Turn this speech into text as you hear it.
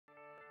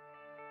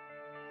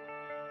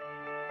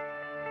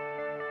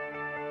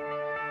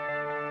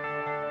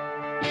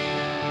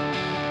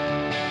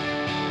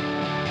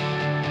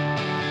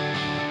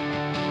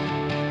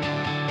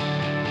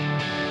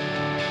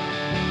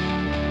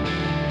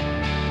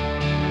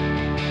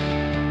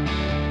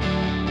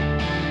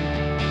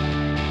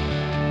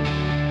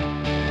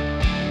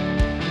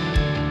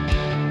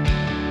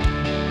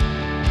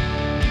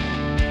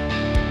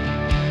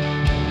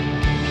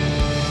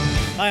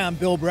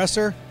Bill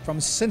Bresser from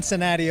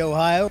Cincinnati,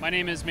 Ohio. My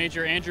name is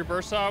Major Andrew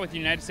Bursaw with the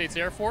United States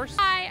Air Force.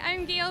 Hi,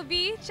 I'm Gail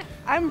Beach.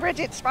 I'm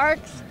Bridget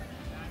Sparks.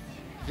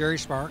 Jerry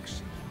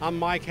Sparks. I'm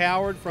Mike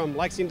Howard from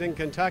Lexington,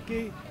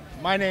 Kentucky.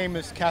 My name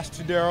is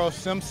Castudero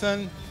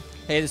Simpson.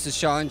 Hey, this is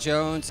Sean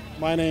Jones.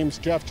 My name's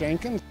Jeff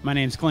Jenkins. My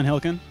name's Clint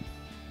Hilkin.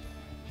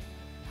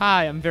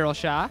 Hi, I'm Viral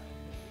Shah.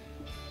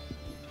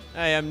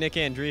 Hi, I'm Nick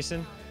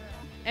Andreessen.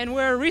 And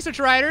we're research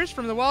writers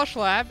from the Walsh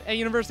Lab at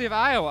University of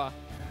Iowa.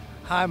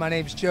 Hi, my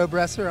name's Joe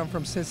Bresser. I'm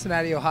from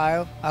Cincinnati,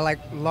 Ohio. I like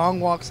long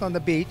walks on the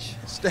beach.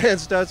 Stan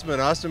Stutzman,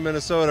 Austin,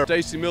 Minnesota.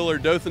 Stacy Miller,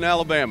 Dothan,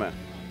 Alabama.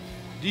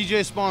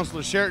 DJ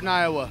Sponsler, Sheraton,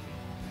 Iowa.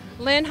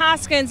 Lynn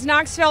Hoskins,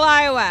 Knoxville,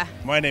 Iowa.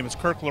 My name is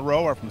Kirk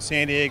LaRoe. I'm from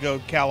San Diego,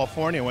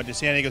 California. I went to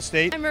San Diego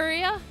State. I'm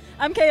Maria.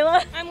 I'm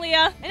Kayla. I'm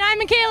Leah. And I'm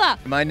Michaela.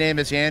 My name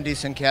is Andy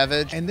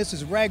Sienkiewicz. And this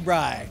is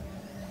Ragbrai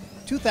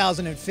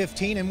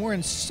 2015, and we're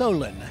in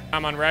Solon.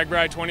 I'm on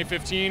Ragbrai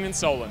 2015 in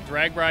Solon.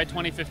 Ragbrai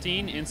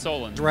 2015 in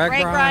Solon.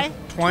 Ragbrai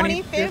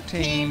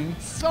 2015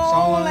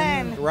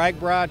 Solon.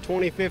 Ragbrai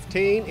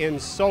 2015 in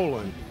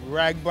Solon.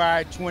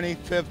 Ragbrai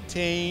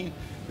 2015.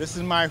 This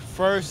is my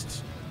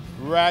first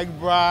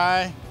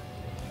Ragbrai.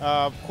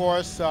 Of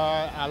course,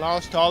 I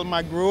lost all of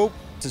my group.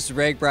 This is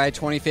Ragbrai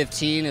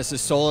 2015. This is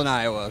Solon,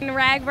 Iowa.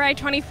 Ragbrai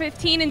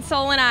 2015 in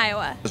Solon,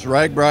 Iowa. This is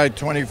Ragbrai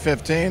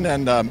 2015,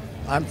 and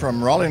I'm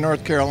from Raleigh,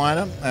 North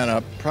Carolina, and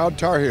a proud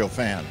Tar Heel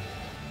fan.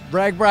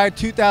 Ragbrai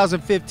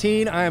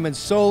 2015. I am in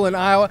Solon,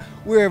 Iowa.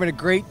 We're having a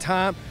great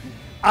time.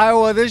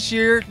 Iowa this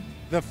year,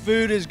 the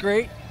food is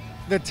great,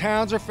 the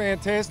towns are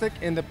fantastic,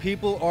 and the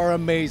people are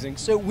amazing.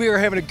 So we are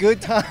having a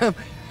good time.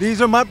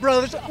 These are my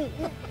brothers,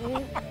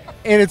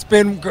 and it's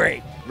been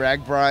great.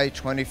 Ragbrai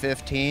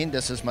 2015.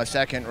 This is my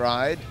second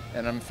ride,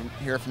 and I'm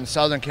here from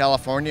Southern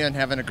California and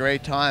having a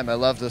great time. I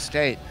love the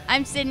state.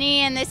 I'm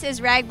Sydney, and this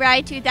is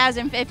Ragbrai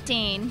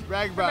 2015.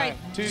 Ragbrai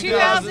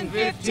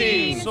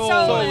 2015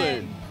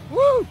 Solon.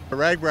 Woo!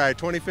 Ragbrai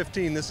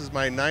 2015, this is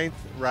my 9th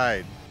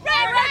ride.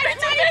 Ragbrai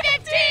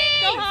 2015!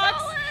 Go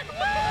Hawks!